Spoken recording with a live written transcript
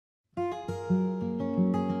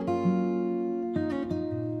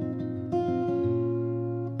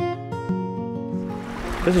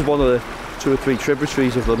This is one of the 2 or 3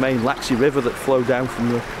 tributaries of the main Laxey River that flow down from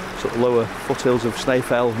the sort of lower foothills of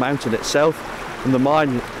Snaefell Mountain itself. And the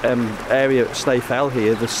mine area at Snaefell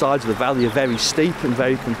here, the sides of the valley are very steep and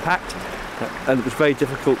very compact, and it was very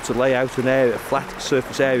difficult to lay out an area, a flat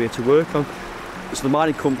surface area to work on. So the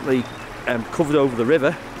mining company covered over the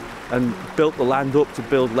river and built the land up to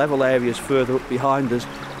build level areas further up behind us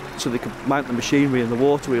so they could mount the machinery and the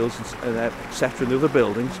water wheels and etc. and other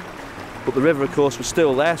buildings. But the river, of course, was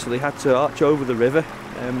still there, so they had to arch over the river,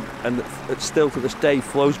 and it still to this day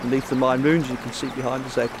flows beneath the mine ruins. You can see behind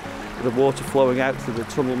us there the water flowing out through the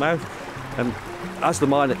tunnel mouth. And as the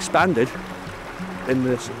mine expanded in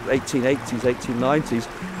the 1880s,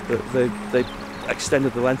 1890s, they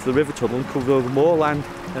extended the length of the river tunnel and covered over more land,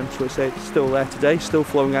 and so it's still there today, still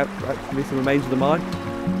flowing out right beneath the remains of the mine.